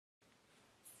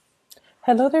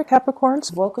Hello there,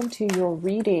 Capricorns. Welcome to your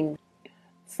reading.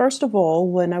 First of all,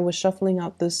 when I was shuffling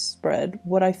out this spread,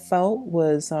 what I felt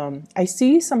was I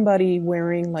see somebody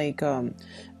wearing like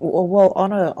well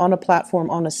on a platform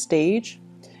on a stage,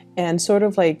 and sort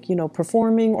of like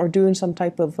performing or doing some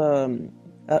type of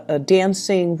a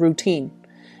dancing routine.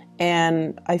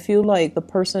 And I feel like the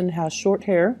person has short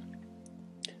hair.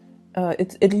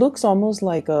 It looks almost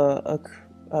like a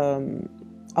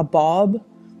bob.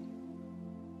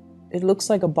 It looks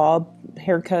like a bob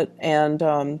haircut, and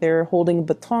they're holding a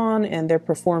baton and they're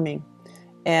performing.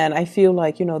 And I feel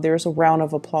like, there's a round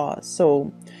of applause.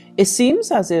 So it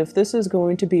seems as if this is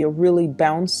going to be a really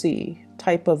bouncy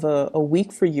type of a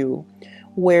week for you,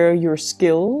 where your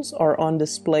skills are on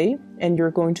display and you're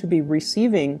going to be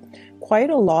receiving quite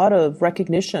a lot of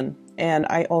recognition. And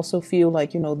I also feel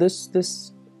like,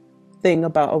 this thing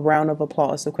about a round of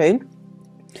applause, okay?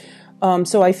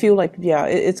 So I feel like, yeah,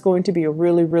 it's going to be a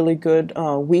really, really good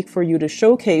week for you to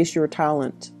showcase your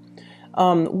talent.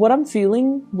 What I'm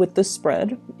feeling with this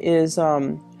spread is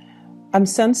I'm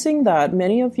sensing that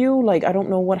many of you, like, I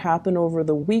don't know what happened over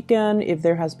the weekend, if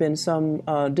there has been some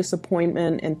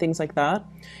disappointment and things like that.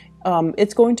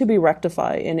 It's going to be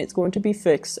rectified and it's going to be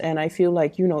fixed. And I feel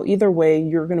like, either way,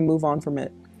 you're going to move on from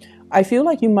it. I feel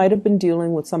like you might have been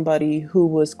dealing with somebody who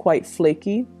was quite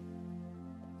flaky.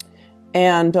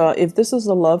 And if this is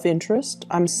a love interest,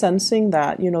 I'm sensing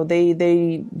that,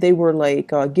 they were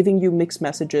like giving you mixed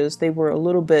messages. They were a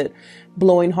little bit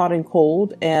blowing hot and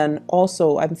cold. And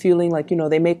also I'm feeling like,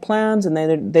 they make plans and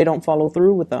then they don't follow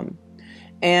through with them.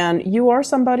 And you are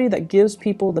somebody that gives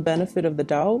people the benefit of the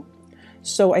doubt.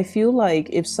 So I feel like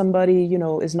if somebody,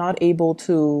 is not able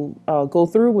to go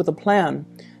through with a plan,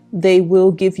 they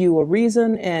will give you a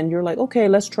reason and you're like, okay,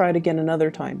 let's try it again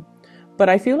another time. But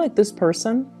I feel like this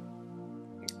person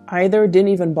either didn't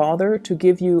even bother to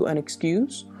give you an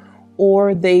excuse,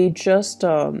 or they just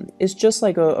it's just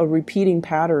like a repeating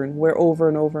pattern where over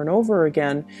and over and over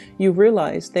again you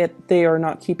realize that they are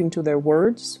not keeping to their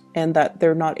words and that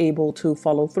they're not able to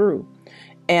follow through.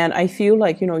 And I feel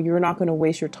like, you're not going to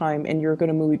waste your time and you're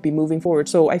going to be moving forward.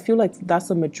 So I feel like that's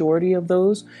the majority of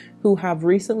those who have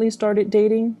recently started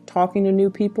dating, talking to new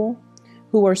people,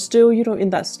 who are still, in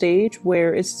that stage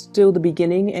where it's still the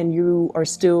beginning and you are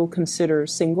still considered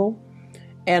single.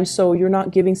 And so you're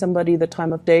not giving somebody the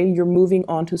time of day, you're moving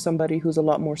on to somebody who's a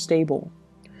lot more stable.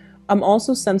 I'm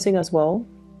also sensing as well,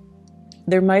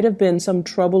 there might have been some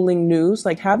troubling news,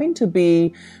 like having to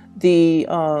be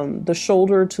the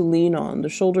shoulder to lean on, the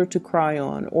shoulder to cry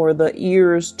on, or the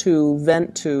ears to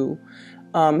vent to,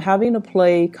 having to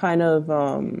play kind of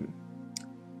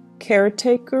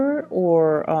caretaker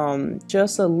or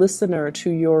just a listener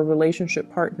to your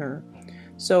relationship partner.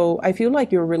 So I feel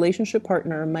like your relationship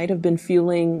partner might have been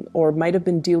feeling or might have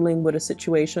been dealing with a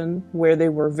situation where they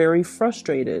were very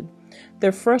frustrated.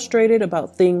 They're frustrated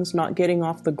about things not getting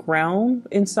off the ground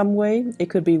in some way.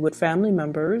 It could be with family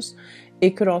members.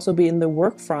 It could also be in the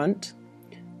work front.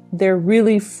 They're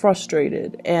really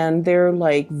frustrated and they're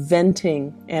like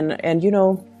venting and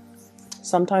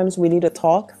sometimes we need to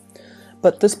talk.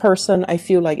 But this person, I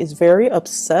feel like, is very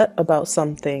upset about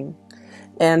something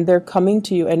and they're coming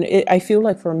to you. And I feel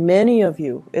like for many of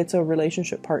you, it's a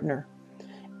relationship partner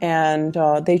and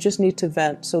they just need to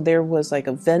vent. So there was like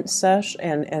a vent sesh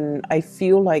and I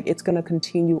feel like it's going to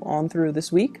continue on through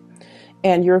this week.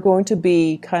 And you're going to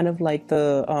be kind of like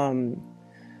the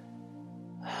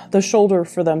shoulder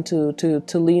for them to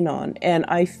lean on. And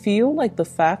I feel like the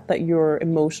fact that you're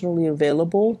emotionally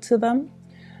available to them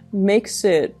makes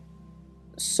it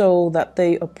so that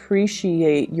they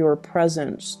appreciate your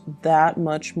presence that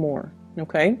much more.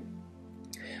 Okay.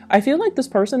 I feel like this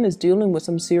person is dealing with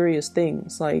some serious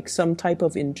things, like some type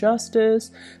of injustice,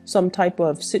 some type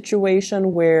of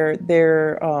situation where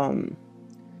they're,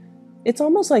 it's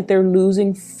almost like they're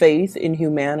losing faith in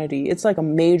humanity. It's like a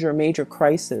major, major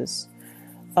crisis.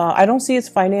 I don't see it's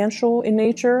financial in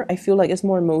nature. I feel like it's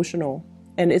more emotional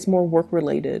and it's more work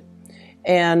related.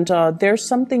 And there's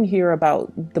something here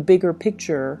about the bigger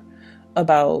picture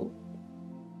about,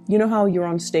 how you're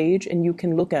on stage and you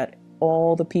can look at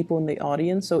all the people in the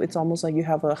audience. So it's almost like you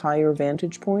have a higher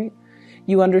vantage point.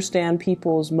 You understand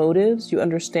people's motives. You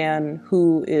understand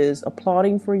who is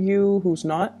applauding for you, who's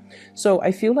not. So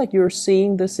I feel like you're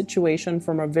seeing this situation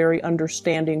from a very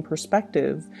understanding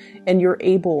perspective and you're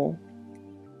able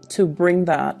to bring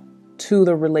that to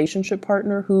the relationship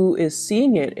partner who is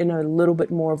seeing it in a little bit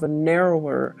more of a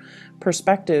narrower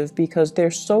perspective because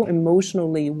they're so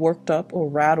emotionally worked up or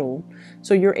rattled.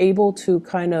 So you're able to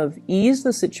kind of ease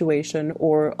the situation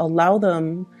or allow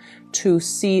them to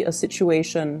see a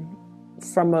situation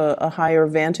from a higher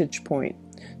vantage point.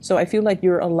 So I feel like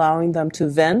you're allowing them to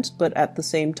vent, but at the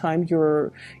same time,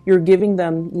 you're giving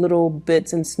them little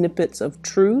bits and snippets of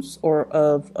truths or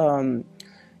of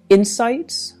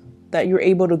insights that you're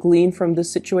able to glean from this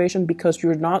situation because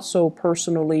you're not so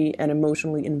personally and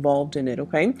emotionally involved in it,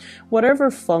 okay?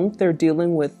 Whatever funk they're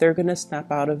dealing with, they're gonna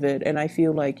snap out of it. And I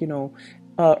feel like,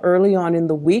 early on in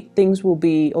the week, things will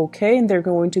be okay and they're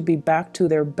going to be back to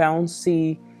their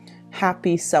bouncy,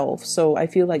 happy self. So I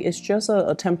feel like it's just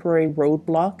a temporary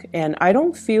roadblock, and I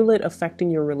don't feel it affecting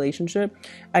your relationship.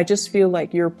 I just feel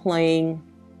like you're playing,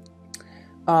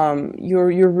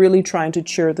 you're really trying to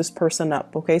cheer this person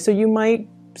up, okay? So you might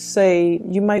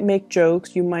make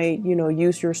jokes, you might,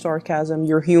 use your sarcasm,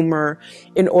 your humor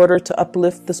in order to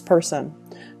uplift this person.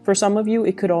 For some of you,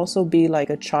 it could also be like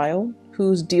a child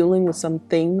who's dealing with some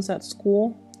things at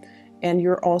school, and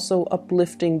you're also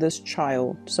uplifting this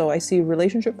child. So I see a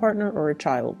relationship partner or a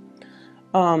child.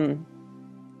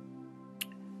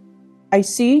 I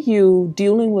see you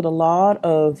dealing with a lot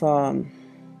of,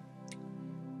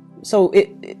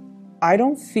 I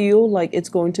don't feel like it's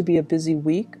going to be a busy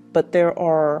week, but there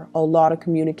are a lot of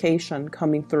communication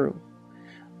coming through.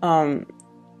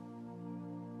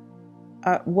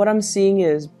 What I'm seeing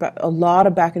is a lot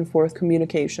of back and forth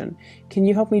communication. Can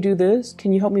you help me do this?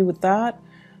 Can you help me with that?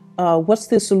 What's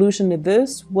the solution to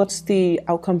this? What's the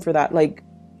outcome for that? Like,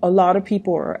 a lot of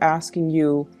people are asking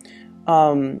you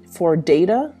for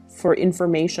data, for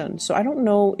information. So I don't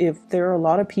know if there are a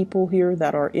lot of people here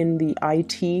that are in the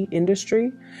IT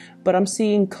industry, but I'm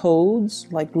seeing codes,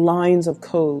 like lines of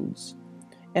codes.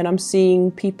 And I'm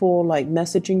seeing people like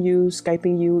messaging you,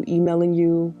 Skyping you, emailing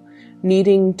you,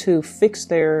 needing to fix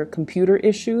their computer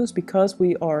issues because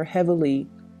we are heavily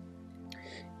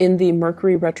in the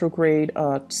Mercury retrograde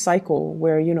cycle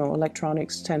where,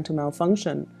 electronics tend to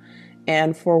malfunction.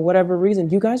 And for whatever reason,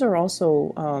 you guys are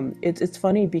also, it's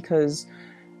funny because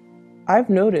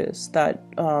I've noticed that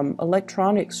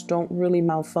electronics don't really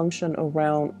malfunction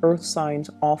around earth signs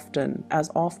often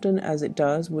as it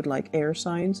does with like air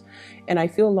signs. And I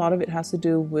feel a lot of it has to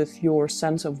do with your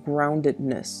sense of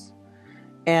groundedness.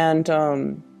 And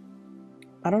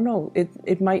I don't know,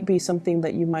 it might be something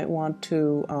that you might want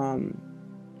to,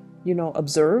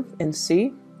 observe and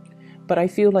see. But I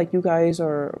feel like you guys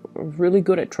are really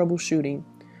good at troubleshooting.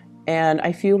 And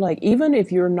I feel like even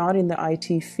if you're not in the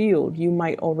IT field, you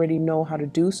might already know how to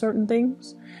do certain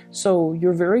things. So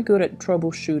you're very good at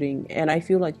troubleshooting. And I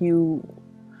feel like you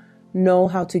know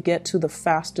how to get to the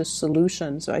fastest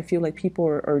solution. So I feel like people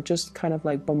are just kind of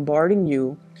like bombarding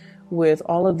you with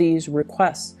all of these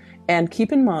requests. And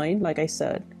keep in mind, like I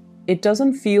said, it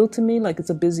doesn't feel to me like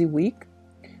it's a busy week.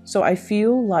 So I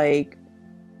feel like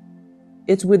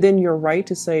it's within your right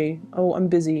to say, oh, I'm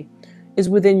busy. It's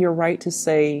within your right to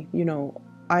say,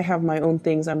 I have my own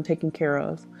things I'm taking care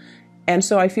of. And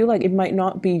so I feel like it might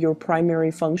not be your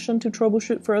primary function to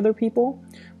troubleshoot for other people,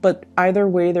 but either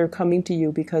way, they're coming to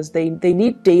you because they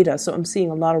need data. So I'm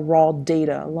seeing a lot of raw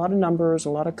data, a lot of numbers, a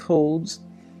lot of codes,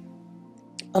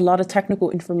 a lot of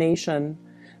technical information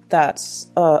that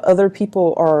other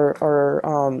people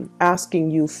are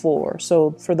asking you for.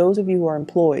 So for those of you who are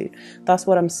employed, that's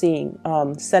what I'm seeing.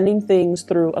 Sending things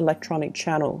through electronic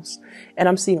channels. And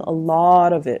I'm seeing a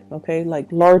lot of it, okay? Like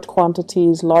large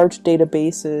quantities, large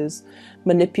databases,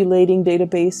 manipulating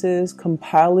databases,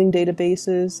 compiling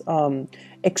databases,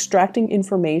 extracting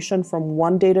information from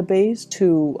one database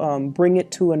to bring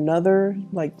it to another,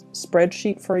 like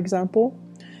spreadsheet, for example.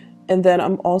 And then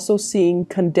I'm also seeing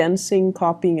condensing,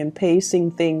 copying, and pasting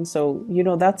things. So,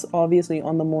 that's obviously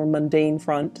on the more mundane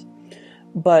front,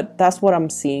 but that's what I'm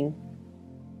seeing.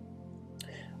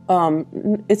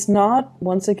 It's not,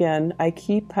 once again, I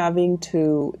keep having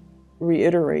to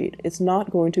reiterate, it's not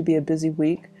going to be a busy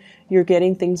week. You're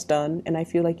getting things done, and I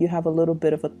feel like you have a little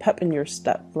bit of a pep in your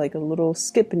step, like a little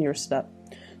skip in your step.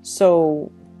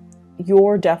 So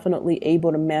you're definitely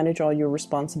able to manage all your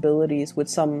responsibilities with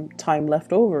some time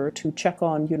left over to check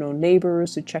on,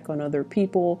 neighbors, to check on other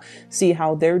people, see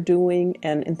how they're doing,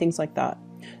 and things like that.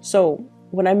 So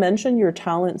when I mention your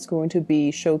talent's going to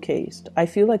be showcased, I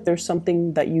feel like there's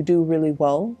something that you do really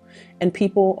well and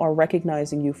people are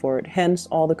recognizing you for it, hence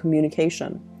all the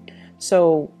communication.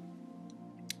 So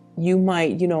you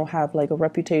might, have like a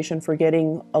reputation for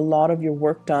getting a lot of your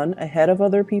work done ahead of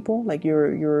other people. Like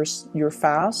you're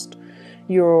fast,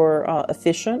 you're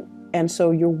efficient, and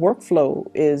so your workflow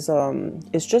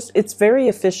it's very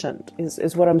efficient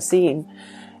is what I'm seeing.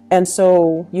 And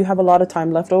so you have a lot of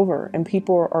time left over, and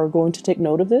people are going to take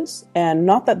note of this. And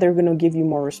not that they're going to give you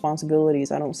more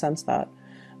responsibilities, I don't sense that,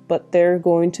 but they're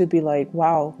going to be like,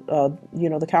 wow,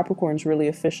 the Capricorn's really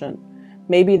efficient.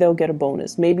 maybe they'll get a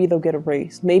bonus, maybe they'll get a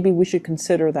raise, maybe we should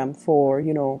consider them for,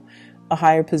 you know, a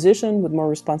higher position with more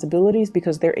responsibilities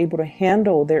because they're able to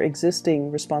handle their existing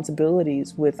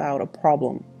responsibilities without a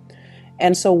problem.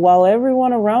 And so while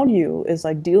everyone around you is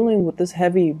like dealing with this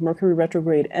heavy Mercury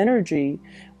retrograde energy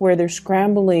where they're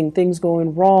scrambling, things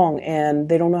going wrong, and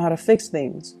they don't know how to fix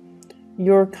things,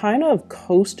 you're kind of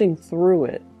coasting through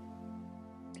it.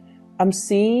 I'm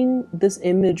seeing this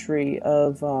imagery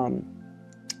of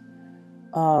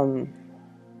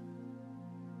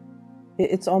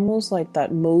it's almost like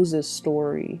that Moses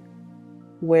story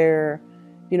where,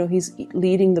 you know, he's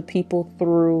leading the people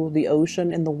through the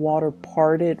ocean and the water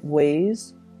parted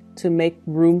ways to make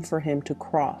room for him to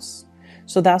cross.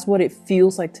 So that's what it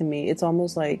feels like to me. It's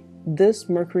almost like this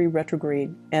Mercury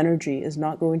retrograde energy is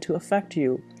not going to affect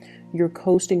you. You're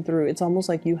coasting through. It's almost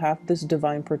like you have this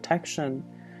divine protection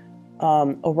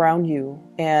around you,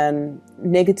 and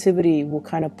negativity will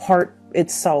kind of part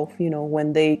itself, you know,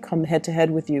 when they come head to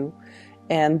head with you,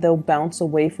 and they'll bounce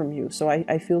away from you. So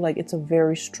I feel like it's a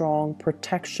very strong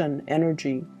protection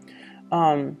energy.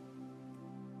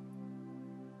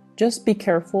 Just be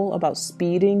careful about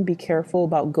speeding, be careful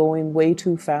about going way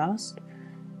too fast,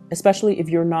 especially if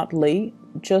you're not late.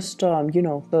 Just, you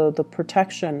know, the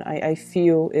protection I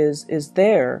feel is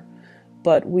there,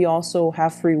 but we also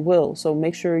have free will. So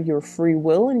make sure your free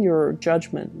will and your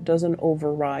judgment doesn't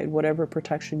override whatever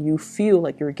protection you feel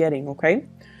like you're getting, okay?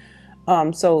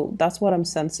 So that's what I'm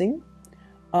sensing.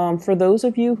 For those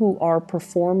of you who are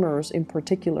performers in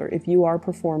particular, if you are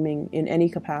performing in any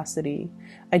capacity,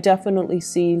 I definitely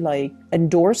see like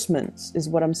endorsements is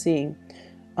what I'm seeing.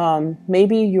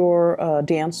 Maybe you're a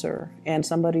dancer and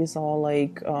somebody's all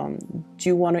like, do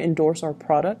you want to endorse our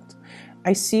product?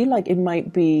 I see like it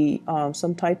might be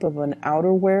some type of an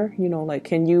outerwear, you know, like,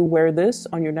 can you wear this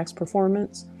on your next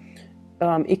performance?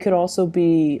 It could also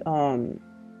be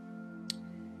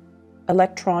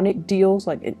electronic deals,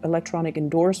 like electronic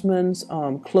endorsements,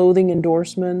 clothing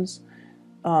endorsements,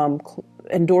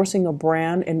 endorsing a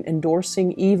brand, and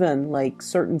endorsing even like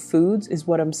certain foods is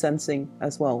what I'm sensing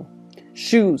as well.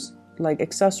 Shoes, like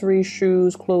accessories,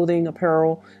 shoes, clothing,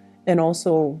 apparel, and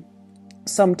also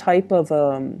some type of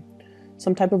a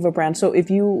brand. So if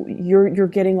you're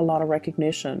getting a lot of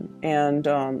recognition, and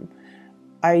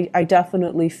I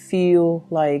definitely feel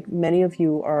like many of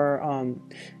you are,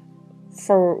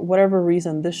 for whatever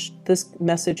reason, this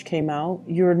message came out.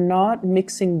 You're not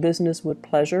mixing business with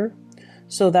pleasure.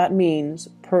 So that means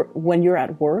when you're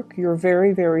at work, you're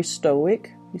very, very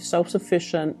stoic,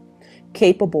 self-sufficient,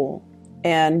 capable,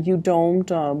 and you don't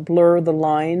blur the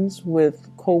lines with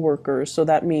coworkers. So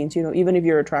that means, you know, even if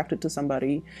you're attracted to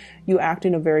somebody, you act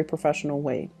in a very professional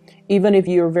way. Even if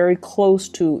you're very close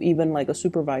to even like a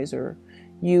supervisor,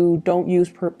 you don't use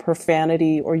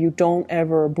profanity, or you don't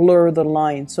ever blur the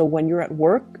line. So when you're at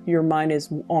work, your mind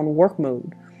is on work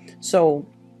mode. So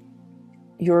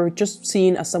you're just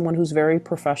seen as someone who's very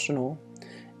professional.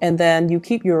 And then you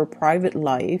keep your private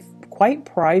life quite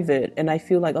private. And I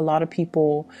feel like a lot of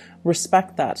people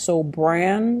respect that. So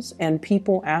brands and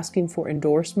people asking for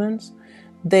endorsements,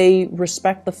 they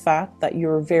respect the fact that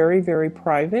you're very, very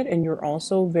private, and you're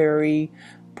also very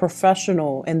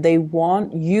professional, and they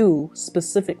want you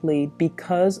specifically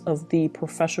because of the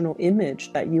professional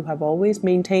image that you have always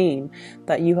maintained,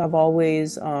 that you have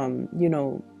always, you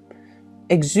know,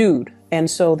 exude. And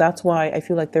so that's why I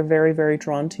feel like they're very, very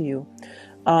drawn to you.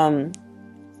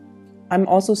 I'm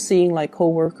also seeing like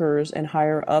coworkers and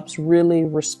higher ups really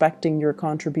respecting your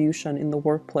contribution in the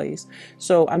workplace.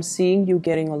 So I'm seeing you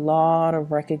getting a lot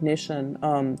of recognition.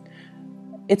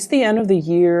 It's the end of the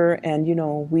year, and you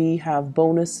know, we have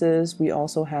bonuses. We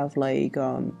also have like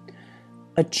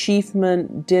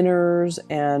achievement dinners,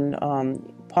 and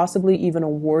possibly even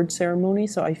award ceremony.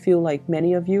 So I feel like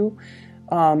many of you,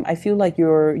 I feel like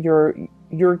you're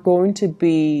going to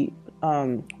be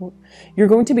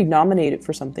nominated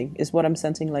for something, is what I'm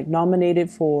sensing. Like nominated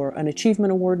for an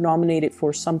achievement award, nominated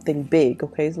for something big,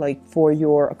 okay, like for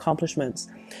your accomplishments.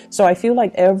 So I feel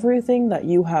like everything that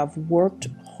you have worked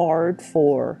hard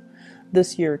for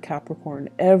this year, Capricorn,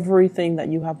 everything that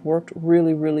you have worked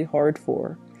really, really hard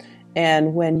for,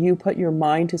 and when you put your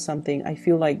mind to something, I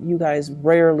feel like you guys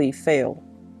rarely fail.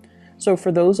 So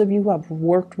for those of you who have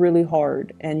worked really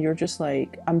hard and you're just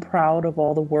like, I'm proud of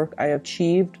all the work I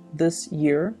achieved this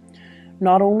year,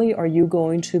 not only are you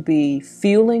going to be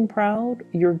feeling proud,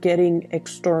 you're getting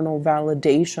external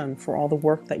validation for all the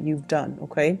work that you've done,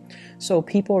 okay? So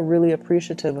people are really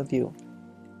appreciative of you.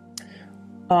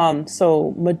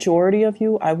 So majority of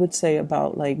you, I would say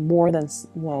about like more than,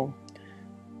 well,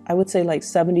 I would say like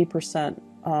 70%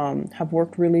 have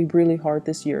worked really, really hard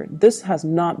this year. This has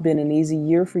not been an easy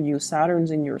year for you.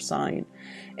 Saturn's in your sign,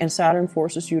 and Saturn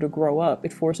forces you to grow up.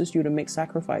 It forces you to make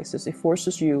sacrifices. It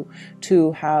forces you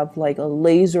to have like a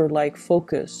laser-like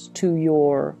focus to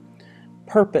your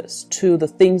purpose, to the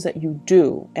things that you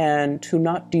do, and to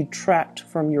not detract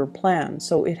from your plan.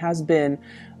 So it has been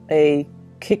a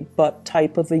kick butt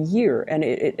type of a year, and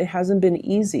it hasn't been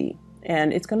easy,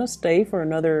 and it's going to stay for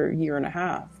another year and a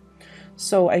half.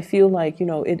 So I feel like,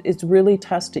 it's really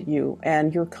tested you,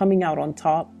 and you're coming out on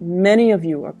top. Many of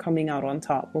you are coming out on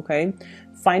top, okay?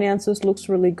 Finances looks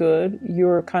really good.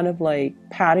 You're kind of like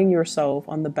patting yourself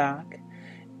on the back.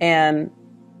 And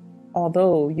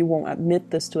although you won't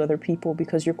admit this to other people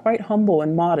because you're quite humble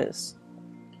and modest,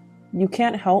 you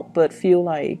can't help but feel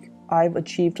like I've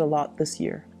achieved a lot this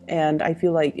year. And I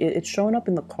feel like it's showing up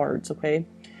in the cards, okay?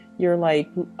 You're like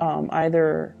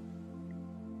either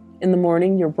in the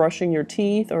morning you're brushing your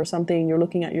teeth or something, you're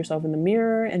looking at yourself in the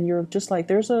mirror and you're just like,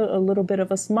 there's a little bit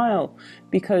of a smile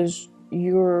because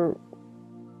you're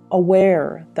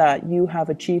aware that you have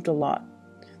achieved a lot,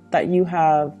 that you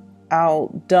have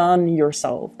outdone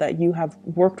yourself, that you have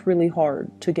worked really hard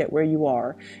to get where you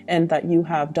are, and that you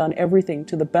have done everything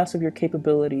to the best of your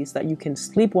capabilities, that you can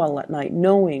sleep well at night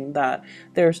knowing that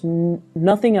there's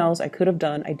nothing else I could have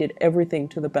done. I did everything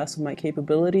to the best of my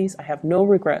capabilities. I have no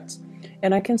regrets,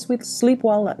 and I can sleep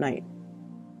well at night.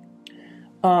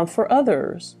 For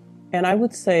others, and I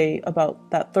would say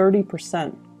about that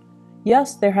 30%,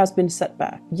 yes, there has been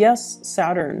setback. Yes,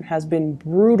 Saturn has been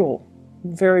brutal,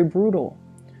 very brutal.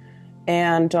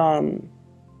 And,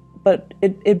 but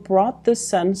it brought this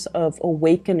sense of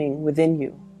awakening within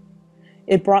you.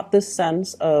 It brought this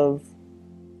sense of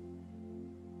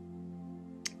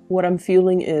what I'm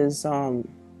feeling is, I'm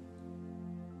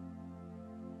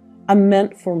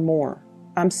meant for more.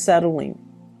 I'm settling.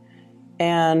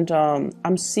 And,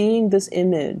 I'm seeing this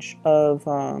image of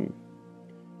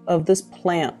this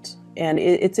plant. And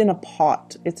it's in a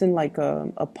pot. It's in like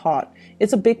a pot.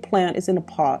 It's a big plant. It's in a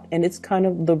pot. And it's kind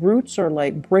of, the roots are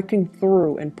like breaking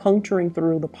through and puncturing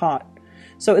through the pot.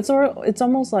 So it's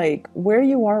almost like where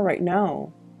you are right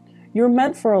now, you're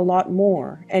meant for a lot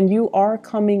more. And you are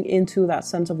coming into that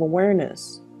sense of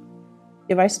awareness.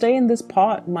 If I stay in this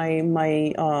pot, my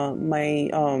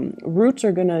roots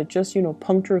are going to just,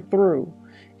 puncture through.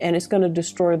 And it's going to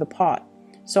destroy the pot.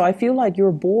 So I feel like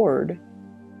you're bored.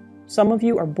 Some of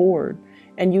you are bored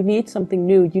and you need something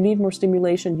new. You need more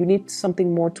stimulation. You need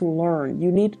something more to learn.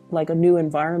 You need like a new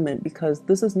environment because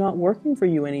this is not working for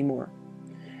you anymore.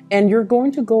 And you're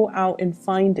going to go out and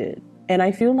find it. And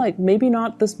I feel like maybe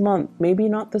not this month, maybe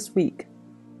not this week.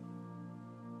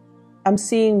 I'm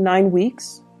seeing 9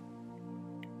 weeks.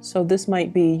 So this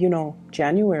might be,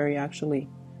 January actually,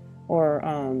 or,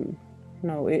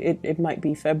 no, it might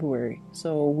be February.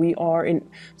 So we're in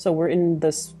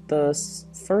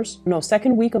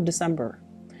second week of December.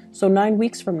 So 9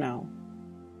 weeks from now,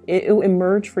 it will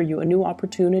emerge for you a new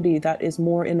opportunity that is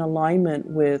more in alignment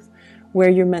with where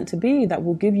you're meant to be, that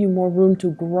will give you more room to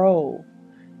grow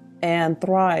and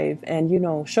thrive and,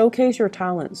 showcase your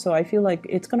talents. So I feel like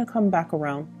it's going to come back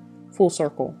around full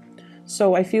circle.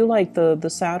 So I feel like the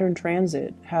Saturn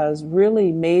transit has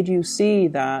really made you see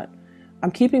that I'm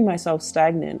keeping myself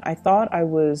stagnant. I thought I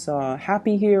was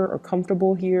happy here or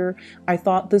comfortable here. I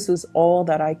thought this is all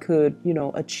that I could,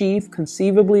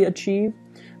 conceivably achieve,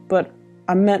 but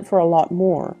I'm meant for a lot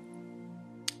more.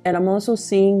 And I'm also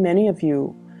seeing many of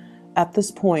you at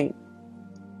this point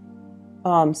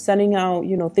sending out,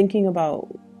 thinking about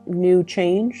new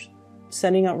change,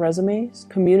 sending out resumes,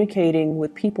 communicating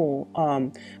with people,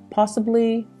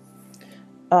 possibly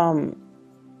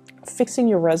fixing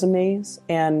your resumes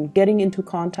and getting into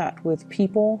contact with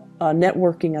people,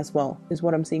 networking as well is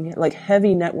what I'm seeing, like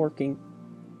heavy networking.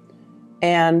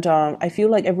 And I feel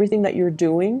like everything that you're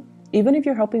doing, even if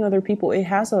you're helping other people, it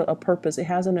has a purpose. It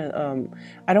has I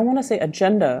don't want to say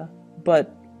agenda,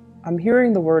 but I'm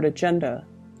hearing the word agenda.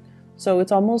 So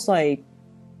it's almost like,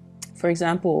 for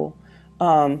example,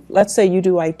 let's say you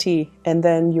do IT and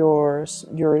then your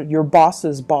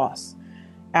boss's boss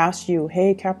asks you,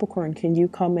 hey, Capricorn, can you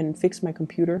come and fix my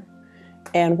computer?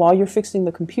 And while you're fixing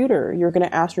the computer, you're going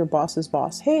to ask your boss's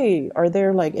boss, hey, are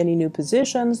there like any new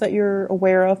positions that you're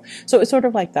aware of? So it's sort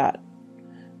of like that.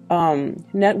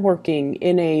 Networking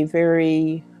in a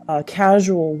very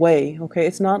casual way. Okay.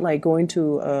 It's not like going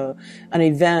to an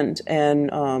event and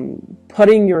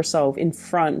putting yourself in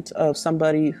front of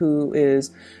somebody who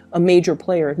is a major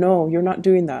player. No, you're not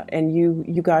doing that. And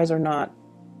you guys are not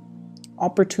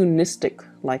opportunistic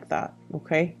like that.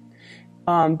 Okay.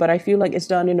 But I feel like it's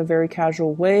done in a very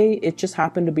casual way. It just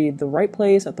happened to be the right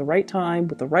place at the right time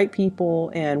with the right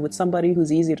people and with somebody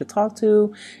who's easy to talk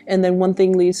to. And then one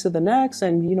thing leads to the next.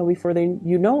 And, before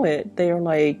you know it, they are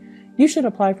like, you should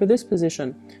apply for this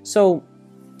position. So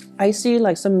I see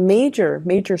like some major,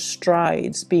 major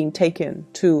strides being taken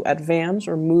to advance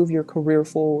or move your career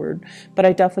forward. But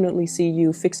I definitely see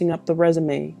you fixing up the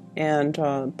resume and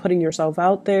putting yourself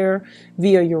out there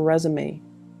via your resume.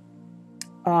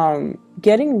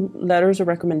 Getting letters of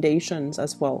recommendations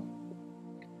as well.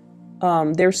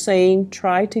 They're saying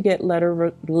try to get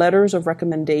letters of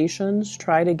recommendations,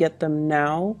 try to get them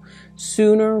now,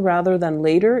 sooner rather than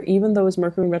later. Even though it's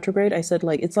Mercury retrograde, I said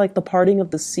like it's like the parting of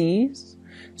the seas.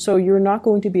 So you're not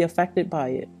going to be affected by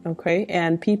it, okay?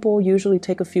 And people usually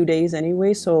take a few days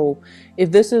anyway. So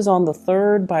if this is on the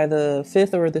 3rd, by the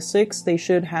 5th or the 6th, they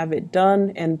should have it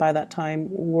done. And by that time,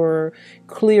 we're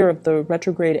clear of the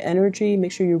retrograde energy.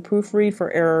 Make sure you proofread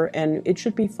for error, and it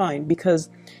should be fine because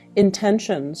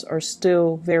intentions are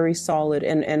still very solid.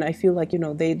 And I feel like,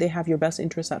 they have your best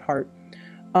interests at heart.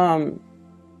 Let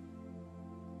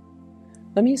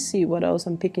me see what else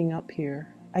I'm picking up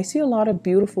here. I see a lot of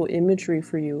beautiful imagery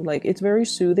for you. Like it's very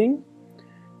soothing.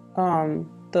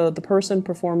 The person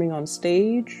performing on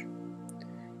stage,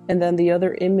 and then the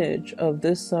other image of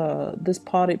this this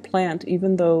potted plant.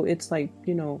 Even though it's like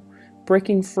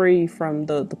breaking free from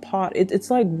the pot, it's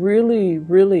like really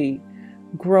really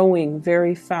growing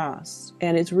very fast,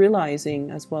 and it's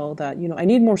realizing as well that I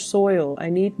need more soil, I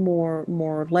need more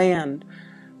land,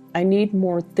 I need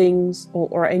more things,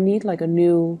 or I need like a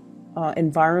new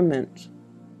environment.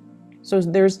 So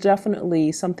there's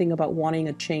definitely something about wanting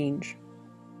a change.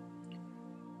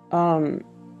 I'm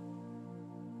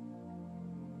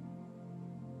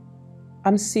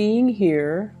seeing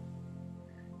here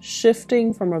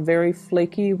shifting from a very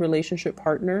flaky relationship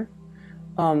partner,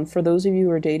 for those of you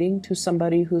who are dating, to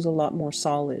somebody who's a lot more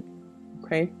solid.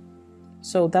 Okay,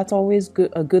 so that's always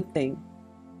a good thing.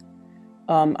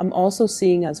 I'm also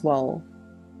seeing as well.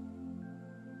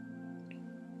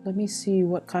 Let me see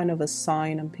what kind of a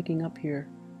sign I'm picking up here.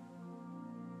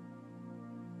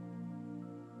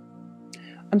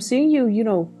 I'm seeing you,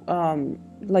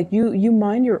 like you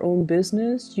mind your own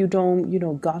business. You don't,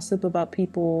 gossip about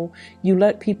people. You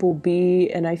let people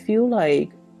be. And I feel like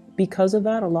because of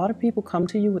that, a lot of people come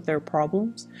to you with their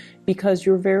problems because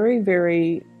you're very,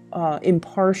 very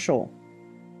impartial.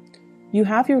 You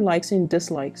have your likes and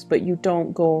dislikes, but you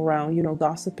don't go around,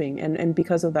 gossiping. And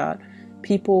because of that,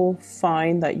 people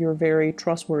find that you're very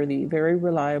trustworthy, very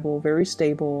reliable, very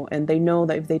stable, and they know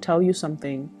that if they tell you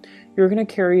something, you're going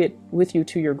to carry it with you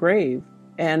to your grave.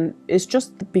 And it's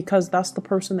just because that's the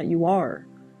person that you are.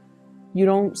 You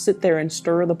don't sit there and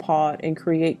stir the pot and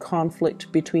create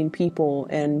conflict between people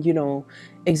and,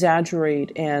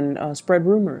 exaggerate and spread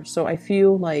rumors. So I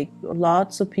feel like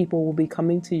lots of people will be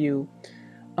coming to you,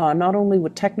 not only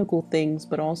with technical things,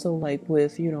 but also like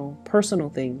with, personal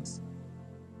things.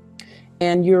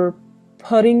 And you're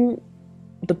putting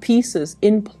the pieces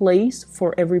in place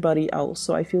for everybody else.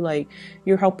 So I feel like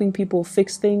you're helping people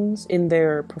fix things in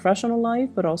their professional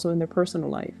life, but also in their personal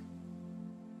life.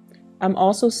 I'm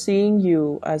also seeing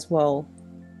you as well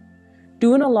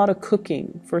doing a lot of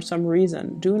cooking for some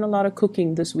reason, doing a lot of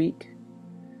cooking this week,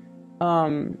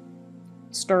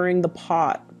 stirring the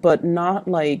pot, but not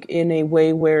like in a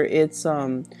way where it's,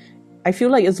 I feel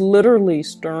like it's literally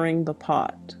stirring the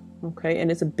pot. Okay, and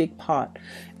it's a big pot,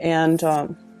 and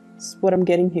that's what I'm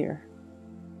getting here.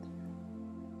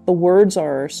 The words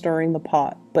are stirring the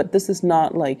pot, but this is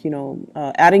not like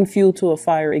adding fuel to a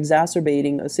fire,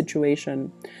 exacerbating a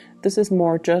situation. This is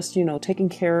more just taking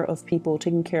care of people,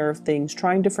 taking care of things,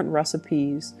 trying different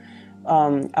recipes,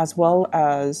 as well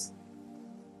as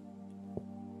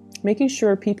making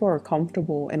sure people are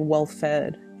comfortable and well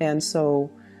fed. And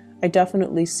so I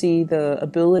definitely see the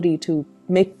ability to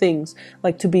make things,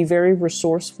 like to be very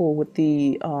resourceful with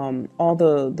the all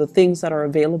the things that are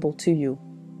available to you.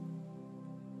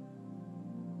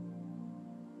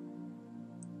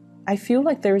 I feel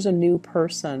like there's a new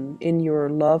person in your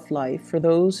love life. For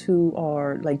those who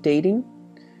are like dating,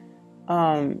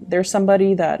 there's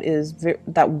somebody that is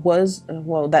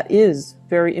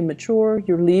very immature.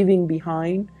 You're leaving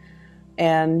behind,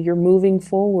 and you're moving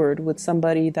forward with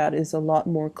somebody that is a lot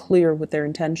more clear with their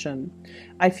intention.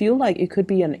 I feel like it could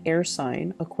be an air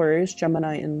sign, Aquarius,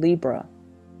 Gemini, and Libra.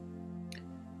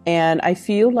 And I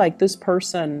feel like this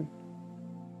person,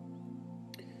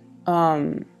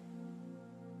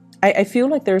 I feel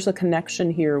like there's a connection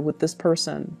here with this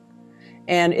person.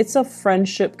 And it's a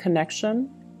friendship connection.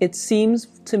 It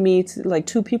seems to me like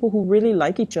two people who really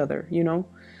like each other,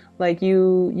 Like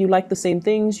you like the same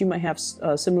things. You might have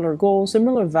similar goals,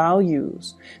 similar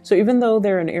values. So even though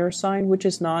they're an air sign, which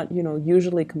is not,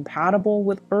 usually compatible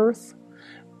with Earth,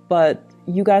 but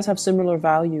you guys have similar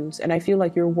values, and I feel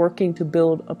like you're working to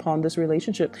build upon this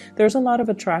relationship. There's a lot of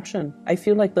attraction. I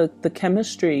feel like the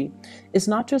chemistry is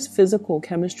not just physical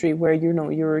chemistry where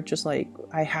you're just like,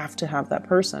 I have to have that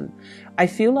person. I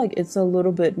feel like it's a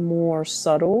little bit more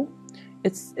subtle.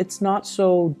 It's not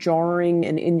so jarring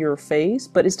and in your face,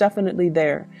 but it's definitely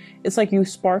there. It's like you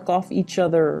spark off each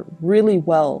other really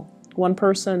well. One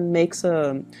person makes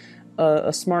a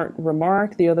smart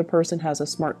remark, the other person has a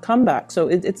smart comeback. So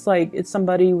it's like it's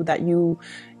somebody that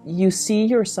you see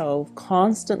yourself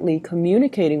constantly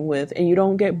communicating with, and you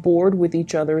don't get bored with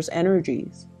each other's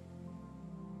energies.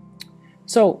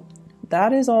 So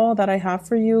that is all that I have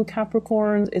for you,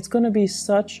 Capricorns. It's going to be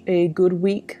such a good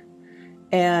week,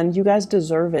 and you guys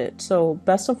deserve it. So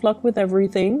best of luck with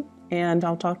everything, and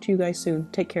I'll talk to you guys soon.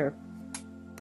 Take care.